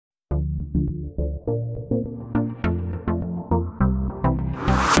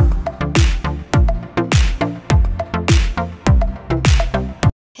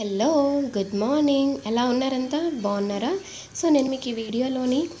Hello good morning. ఎలా ఉన్నారంతా? బాగున్నారా? So నేను మీకు ఈ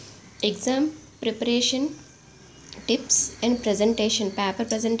వీడియోలోని exam preparation tips and paper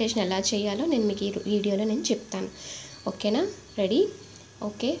presentation ఎలా చేయాలో నేను మీకు ఈ వీడియోలో చెప్తాను. ఓకేనా? రెడీ?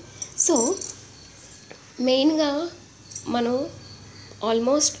 ఓకే. సో మెయిన్గా మనం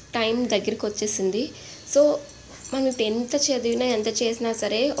ఆల్మోస్ట్ టైం దగ్గరికి వచ్చేసింది. సో మనం ఇప్పుడు ఎంత చదివినా ఎంత చేసినా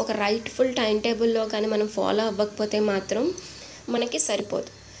సరే ఒక రైట్ఫుల్ టైం టేబుల్లో కానీ మనం ఫాలో అవ్వకపోతే మాత్రం మనకి సరిపోదు.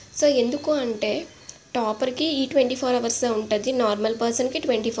 సో ఎందుకు అంటే టాపర్కి ఈ 24 అవర్స్ ఉంటుంది, నార్మల్ పర్సన్కి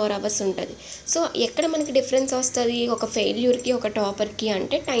 24 అవర్స్ ఉంటుంది. సో ఎక్కడ మనకి డిఫరెన్స్ వస్తుంది ఒక ఫెయిల్యూర్కి ఒక టాపర్కి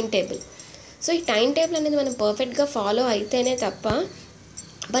అంటే టైం టేబుల్. సో ఈ టైం టేబుల్ అనేది మనం పర్ఫెక్ట్గా ఫాలో అయితేనే తప్ప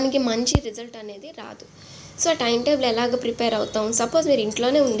మనకి మంచి రిజల్ట్ అనేది రాదు. సో ఆ టైం టేబుల్ ఎలాగ ప్రిపేర్ అవుతాం? సపోజ్ మీరు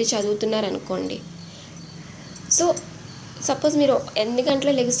ఇంట్లోనే ఉండి చదువుతున్నారు అనుకోండి. సో సపోజ్ మీరు ఎన్ని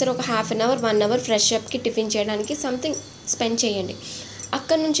గంటలు లెగిస్తారో ఒక half an hour 1 hour fresh అప్కి tiffin చేయడానికి సంథింగ్ స్పెండ్ చేయండి.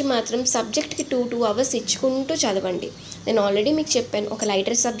 అక్కడ నుంచి మాత్రం సబ్జెక్ట్కి 2 అవర్స్ ఇచ్చుకుంటూ చదవండి. నేను ఆల్రెడీ మీకు చెప్పాను, ఒక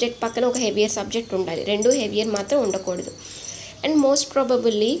లైటర్ సబ్జెక్ట్ పక్కన ఒక హెవియర్ సబ్జెక్ట్ ఉండాలి, 2 హెవియర్ మాత్రం ఉండకూడదు. అండ్ మోస్ట్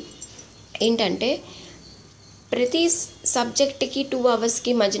ప్రాబబుల్లీ ఏంటంటే ప్రతి సబ్జెక్ట్కి 2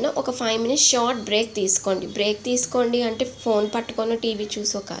 అవర్స్కి మధ్యన ఒక 5 minutes షార్ట్ బ్రేక్ తీసుకోండి అంటే ఫోన్ పట్టుకొని టీవీ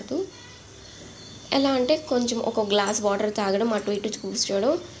చూసో కాదు. ఎలా అంటే కొంచెం ఒక గ్లాస్ వాటర్ తాగడం, అటు ఇటు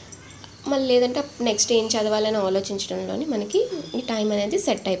కూర్చోవడం, మళ్ళీ లేదంటే నెక్స్ట్ ఏం చదవాలని ఆలోచించడంలోనే మనకి ఈ టైం అనేది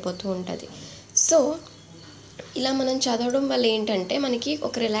సెట్ అయిపోతూ ఉంటుంది. సో ఇలా మనం చదవడం వల్ల ఏంటంటే మనకి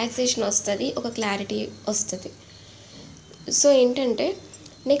ఒక రిలాక్సేషన్ వస్తుంది, ఒక క్లారిటీ వస్తుంది. సో ఏంటంటే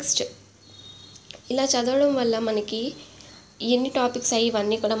నెక్స్ట్ ఇలా చదవడం వల్ల మనకి ఎన్ని టాపిక్స్ అయ్యి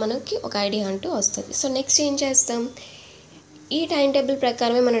ఇవన్నీ కూడా మనకి ఒక ఐడియా అంటూ వస్తుంది. సో నెక్స్ట్ ఏం చేస్తాం, ఈ టైం టేబుల్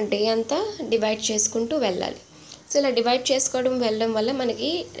ప్రకారమే మనం డే అంతా డివైడ్ చేసుకుంటూ వెళ్ళాలి. సో ఇలా డివైడ్ వెళ్ళడం వల్ల మనకి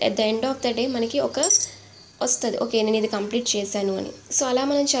at the end of the day మనకి ఒక వస్తుంది, ఓకే నేను ఇది కంప్లీట్ చేశాను అని. సో అలా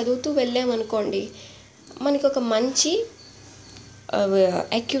మనం చదువుతూ వెళ్ళామనుకోండి మనకి ఒక మంచి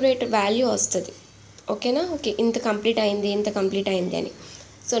అక్యురేట్ వాల్యూ వస్తుంది. ఓకేనా? ఓకే ఇంత కంప్లీట్ అయింది అని.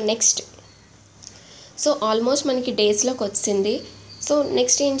 సో నెక్స్ట్ ఆల్మోస్ట్ మనకి డేస్లోకి వచ్చింది. సో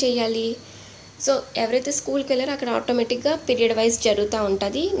నెక్స్ట్ ఏం చేయాలి? సో ఎవరైతే స్కూల్కి వెళ్ళారో అక్కడ ఆటోమేటిక్గా పీరియడ్ వైజ్ జరుగుతూ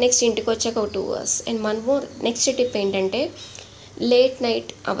ఉంటుంది. నెక్స్ట్ ఇంటికి వచ్చాక ఒక 2 hours. And one more next tip ఏంటంటే లేట్ నైట్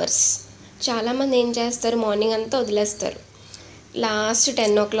అవర్స్. చాలామంది ఏం చేస్తారు, మార్నింగ్ అంతా వదిలేస్తారు, లాస్ట్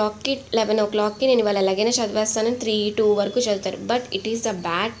 10 o'clockకి 11 o'clockకి నేను ఇవాళ ఎలాగైనా చదివేస్తానని 3-2 వరకు చదువుతారు. But it is the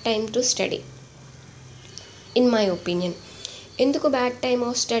bad time to study in my opinion. ఎందుకు bad time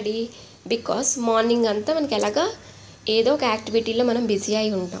of study? Because morning అంతా మనకి ఎలాగా ఏదో ఒక యాక్టివిటీలో మనం బిజీ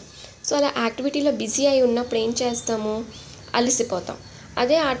అయి ఉంటాం. సో అలా యాక్టివిటీలో బిజీ అయి ఉన్నప్పుడు ఏం చేస్తాము, అలసిపోతాం.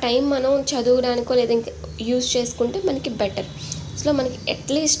 అదే ఆ టైం మనం చదువుడానికో లేదా ఇంకా యూజ్ చేసుకుంటే మనకి బెటర్. సో మనకి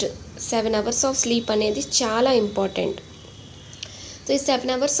అట్లీస్ట్ 7 hours ఆఫ్ స్లీప్ అనేది చాలా ఇంపార్టెంట్. సో ఈ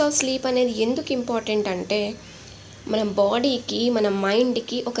 7 hours ఆఫ్ స్లీప్ అనేది ఎందుకు ఇంపార్టెంట్ అంటే మన బాడీకి మన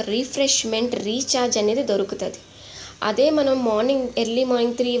మైండ్కి ఒక రీఫ్రెష్మెంట్ రీఛార్జ్ అనేది దొరుకుతుంది. అదే మనం ఎర్లీ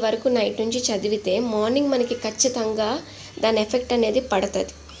మార్నింగ్ 3 వరకు నైట్ నుంచి చదివితే మార్నింగ్ మనకి ఖచ్చితంగా దాని ఎఫెక్ట్ అనేది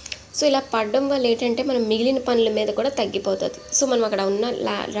పడుతుంది. సో ఇలా పడడం వల్ల ఏంటంటే మనం మిగిలిన పనుల మీద కూడా తగ్గిపోతుంది. సో మనం అక్కడ ఉన్న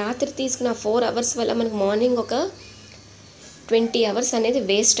రాత్రి తీసుకున్న 4 hours వల్ల మనకు మార్నింగ్ ఒక 20 hours అనేది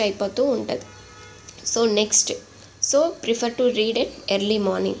వేస్ట్ అయిపోతూ ఉంటుంది. So next prefer to read at early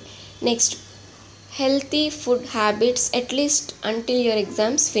morning. Next healthy food habits at least until your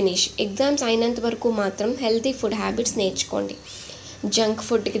exams finish. Exams అయినంత వరకు మాత్రం హెల్తీ ఫుడ్ హ్యాబిట్స్ నేర్చుకోండి. జంక్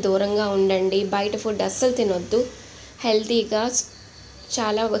ఫుడ్కి దూరంగా ఉండండి, బయట ఫుడ్ అస్సలు తినొద్దు, హెల్తీగా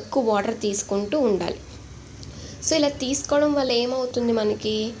చాలా ఎక్కువ వాటర్ తీసుకుంటూ ఉండాలి. సో ఇలా తీసుకోవడం వల్ల ఏమవుతుంది,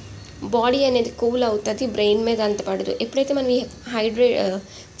 మనకి బాడీ అనేది కూల్ అవుతుంది, బ్రెయిన్ మీద అంత పడదు. ఎప్పుడైతే మనం ఈ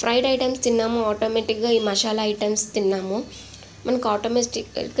ఫ్రైడ్ ఐటమ్స్ తిన్నామో, ఆటోమేటిక్గా ఈ మసాలా ఐటమ్స్ తిన్నామో మనకు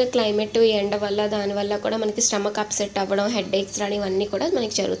ఆటోమేటిక్గా క్లైమేట్ ఎండ వల్ల దానివల్ల కూడా మనకి స్టమక్ అప్సెట్ అవ్వడం, హెడేక్స్ రావడం ఇవన్నీ కూడా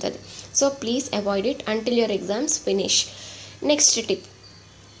మనకి జరుగుతుంది. So please avoid it until your exams finish. Next tip,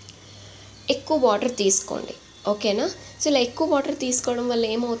 ఎక్కువ వాటర్ తీసుకోండి. ఓకేనా? సో ఇలా ఎక్కువ వాటర్ తీసుకోవడం వల్ల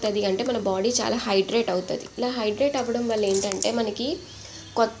ఏమవుతుంది అంటే మన బాడీ చాలా హైడ్రేట్ అవుతుంది. ఇలా హైడ్రేట్ అవ్వడం వల్ల ఏంటంటే మనకి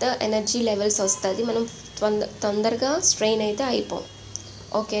కొత్త ఎనర్జీ లెవెల్స్ వస్తుంది, మనం తొందరగా స్ట్రెయిన్ అయితే అయిపోం.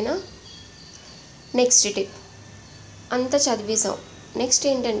 ఓకేనా? నెక్స్ట్ టిప్, అంతా చదివేసాం. నెక్స్ట్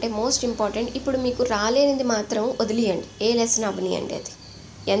ఏంటంటే మోస్ట్ ఇంపార్టెంట్, ఇప్పుడు మీకు రాలేనిది మాత్రం వదిలేయండి. ఏ లెసన్ అవనియండి, అది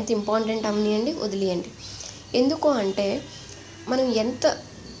ఎంత ఇంపార్టెంట్ అవనియండి, వదిలేయండి. ఎందుకు అంటే మనం ఎంత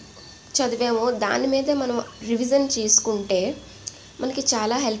చదివామో దాని మీద మనం రివిజన్ చేసుకుంటే మనకి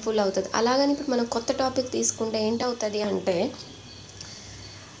చాలా హెల్ప్ఫుల్ అవుతుంది. అలాగని ఇప్పుడు మనం కొత్త టాపిక్ తీసుకుంటే ఏంటవుతుంది అంటే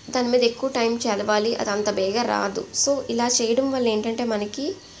దాని మీద ఎక్కువ టైం చదవాలి, అది అంత బేగా రాదు. సో ఇలా చేయడం వల్ల ఏంటంటే మనకి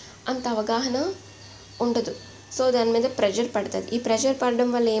అంత అవగాహన ఉండదు. సో దాని మీద ప్రెషర్ పడుతుంది. ఈ ప్రెషర్ పడడం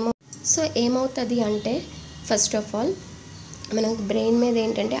వల్ల ఏమవుతుంది అంటే ఫస్ట్ ఆఫ్ ఆల్ మనకు బ్రెయిన్ మీద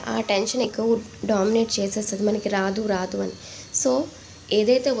ఏంటంటే ఆ టెన్షన్ ఎక్కువ డామినేట్ చేసేస్తుంది, మనకి రాదు అని. సో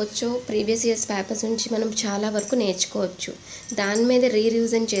ఏదైతే వచ్చో ప్రీవియస్ ఇయర్స్ పేపర్స్ నుంచి మనం చాలా వరకు నేర్చుకోవచ్చు. దాని మీద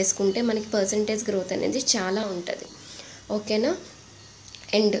రీరివిజన్ చేసుకుంటే మనకి పర్సంటేజ్ గ్రోత్ అనేది చాలా ఉంటుంది. ఓకేనా.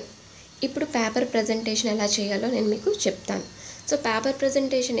 అండ్ ఇప్పుడు పేపర్ ప్రజెంటేషన్ ఎలా చేయాలో నేను మీకు చెప్తాను. సో పేపర్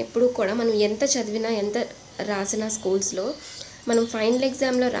ప్రజెంటేషన్ ఎప్పుడు కూడా మనం ఎంత చదివినా ఎంత రాసినా స్కూల్స్లో మనం ఫైనల్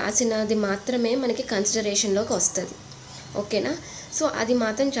ఎగ్జామ్లో రాసినది మాత్రమే మనకి కన్సిడరేషన్లోకి వస్తుంది. ఓకేనా. సో అది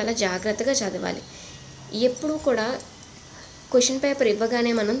మాత్రం చాలా జాగ్రత్తగా చదవాలి. ఎప్పుడు కూడా క్వశ్చన్ పేపర్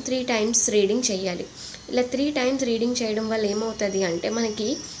ఇవ్వగానే మనం 3 times రీడింగ్ చేయాలి. ఇలా 3 times రీడింగ్ చేయడం వల్ల ఏమవుతుంది అంటే మనకి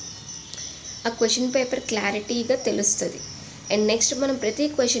ఆ క్వశ్చన్ పేపర్ క్లారిటీగా తెలుస్తుంది. అండ్ నెక్స్ట్ మనం ప్రతి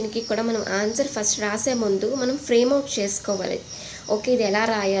క్వశ్చన్కి కూడా మనం ఆన్సర్ ఫస్ట్ రాసే ముందు మనం ఫ్రేమ్ అవుట్ చేసుకోవాలి. ఓకే, ఇది ఎలా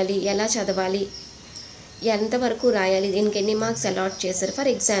రాయాలి, ఎలా చదవాలి, ఎంతవరకు రాయాలి, దీనికి ఎన్ని మార్క్స్ అలాట్ చేశారు.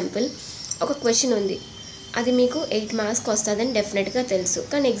 ఫర్ ఎగ్జాంపుల్ ఒక క్వశ్చన్ ఉంది, అది మీకు 8 marks వస్తుందని డెఫినెట్గా తెలుసు.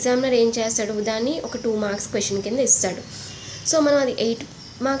 కానీ ఎగ్జామినర్ ఏం చేస్తాడు, దాన్ని ఒక 2 marks క్వశ్చన్ కింద ఇస్తాడు. సో మనం అది 8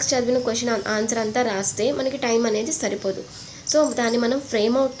 marks చదివిన క్వశ్చన్ ఆన్సర్ అంతా రాస్తే మనకి టైం అనేది సరిపోదు. సో దాన్ని మనం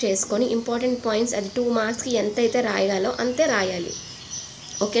ఫ్రేమ్ అవుట్ చేసుకొని ఇంపార్టెంట్ పాయింట్స్ అది 2 marksకి ఎంతైతే రాయాలో అంతే రాయాలి.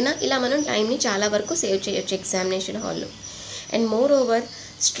 ఓకేనా. ఇలా మనం టైంని చాలా వరకు సేవ్ చేయొచ్చు ఎగ్జామినేషన్ హాల్లో. And more over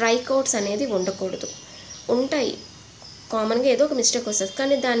strike outs అనేది ఉండకూడదు. ఉంటాయి, కామన్గా ఏదో ఒక మిస్టేక్ వస్తుంది,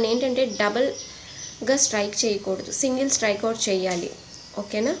 కానీ దాన్ని ఏంటంటే డబల్గా స్ట్రైక్ చేయకూడదు, సింగిల్ స్ట్రైక్ అవుట్ చేయాలి.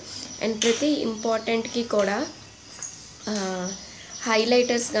 ఓకేనా. అండ్ ప్రతి ఇంపార్టెంట్కి కూడా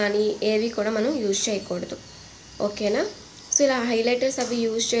హైలైటర్స్ కానీ ఏవి కూడా మనం యూజ్ చేయకూడదు. ఓకేనా. సో ఇలా హైలైటర్స్ అవి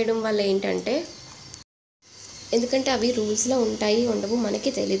యూజ్ చేయడం వల్ల ఏంటంటే, ఎందుకంటే అవి రూల్స్లో ఉంటాయి ఉండవు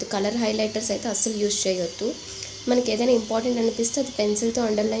మనకి తెలియదు. కలర్ హైలైటర్స్ అయితే అస్సలు యూజ్ చేయొద్దు. మనకి ఏదైనా ఇంపార్టెంట్ అనిపిస్తే అది పెన్సిల్తో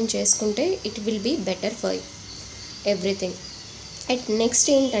అండర్లైన్ చేసుకుంటే it will be better for everything. And next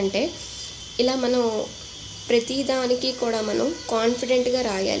ఏంటంటే ఇలా మనం ప్రతిదానికి కూడా మనం కాన్ఫిడెంట్గా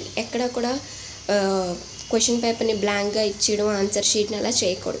రాయాలి. ఎక్కడ కూడా క్వశ్చన్ పేపర్ని బ్లాంక్గా ఇచ్చేయడం, ఆన్సర్ షీట్ని అలా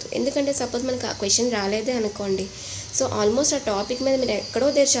చేయకూడదు. ఎందుకంటే సపోజ్ మనకు ఆ క్వశ్చన్ రాలేదే అనుకోండి, సో ఆల్మోస్ట్ ఆ టాపిక్ మీద మీరు ఎక్కడో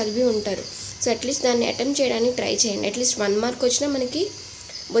దగ్గర చదివి ఉంటారు. సో అట్లీస్ట్ దాన్ని అటెంప్ట్ చేయడానికి ట్రై చేయండి. అట్లీస్ట్ 1 mark వచ్చినా మనకి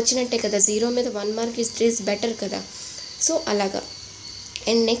వచ్చినట్టే కదా, 0 మీద 1 mark ఈజ్ బెటర్ కదా. సో అలాగా.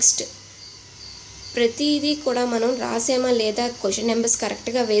 అండ్ నెక్స్ట్ ప్రతిదీ కూడా మనం రాసామా లేదా, క్వశ్చన్ నెంబర్స్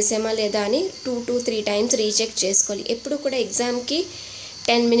కరెక్ట్గా వేసామా లేదా అని 2 to 3 times రీచెక్ చేసుకోవాలి. ఎప్పుడు కూడా ఎగ్జామ్కి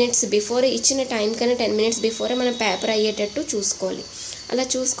 10 minutes బిఫోర్, ఇచ్చిన టైం కన్నా 10 minutes బిఫోరే మనం పేపర్ అయ్యేటట్టు చూసుకోవాలి. అలా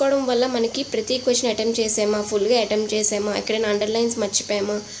చూసుకోవడం వల్ల మనకి ప్రతి క్వశ్చన్ అటెంప్ట్ చేసామా, ఫుల్గా అటెంప్ట్ చేసామా, ఎక్కడైనా అండర్లైన్స్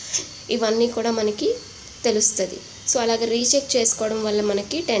మర్చిపోయామా, ఇవన్నీ కూడా మనకి తెలుస్తుంది. సో అలాగ రీచెక్ చేసుకోవడం వల్ల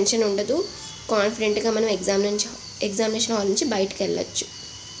మనకి టెన్షన్ ఉండదు, కాన్ఫిడెంట్గా మనం ఎగ్జామినేషన్ హాల్ నుంచి బయటకు వెళ్ళొచ్చు.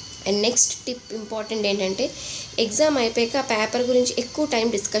 అండ్ నెక్స్ట్ టిప్ ఇంపార్టెంట్ ఏంటంటే, ఎగ్జామ్ అయిపోయాక ఆ పేపర్ గురించి ఎక్కువ టైం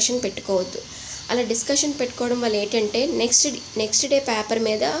డిస్కషన్ పెట్టుకోవద్దు. అలా డిస్కషన్ పెట్టుకోవడం వల్ల ఏంటంటే నెక్స్ట్ డే పేపర్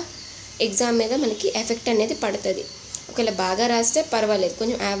మీద, ఎగ్జామ్ మీద మనకి ఎఫెక్ట్ అనేది పడుతుంది. ఒకవేళ బాగా రాస్తే పర్వాలేదు,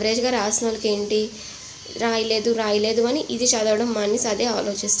 కొంచెం యావరేజ్గా రాసిన వాళ్ళకి ఏంటి, రాయలేదు అని ఇది చదవడం మానేసి అదే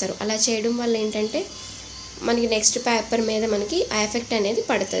ఆలోచిస్తారు. అలా చేయడం వల్ల ఏంటంటే మనకి నెక్స్ట్ పేపర్ మీద మనకి ఆ ఎఫెక్ట్ అనేది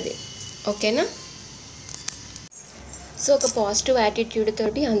పడుతుంది. ఓకేనా. సో ఒక పాజిటివ్ యాటిట్యూడ్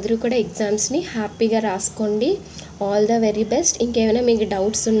తోటి అందరూ కూడా ఎగ్జామ్స్ని హ్యాపీగా రాసుకోండి. All the very best. ఇంకేమైనా మీకు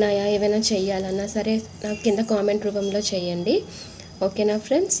డౌట్స్ ఉన్నాయా, ఏమైనా చేయాలన్నా సరే నాకు కింద కామెంట్ రూపంలో చేయండి. ఓకేనా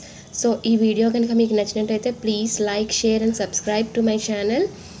ఫ్రెండ్స్. సో ఈ వీడియో కనుక మీకు నచ్చినట్టయితే please like, share and subscribe to my channel.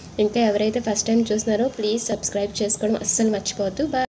 ఇంకా ఎవరైతే ఫస్ట్ టైం చూస్తున్నారో ప్లీజ్ సబ్స్క్రైబ్ చేసుకోవడం అస్సలు మర్చిపోవద్దు. బాయ్.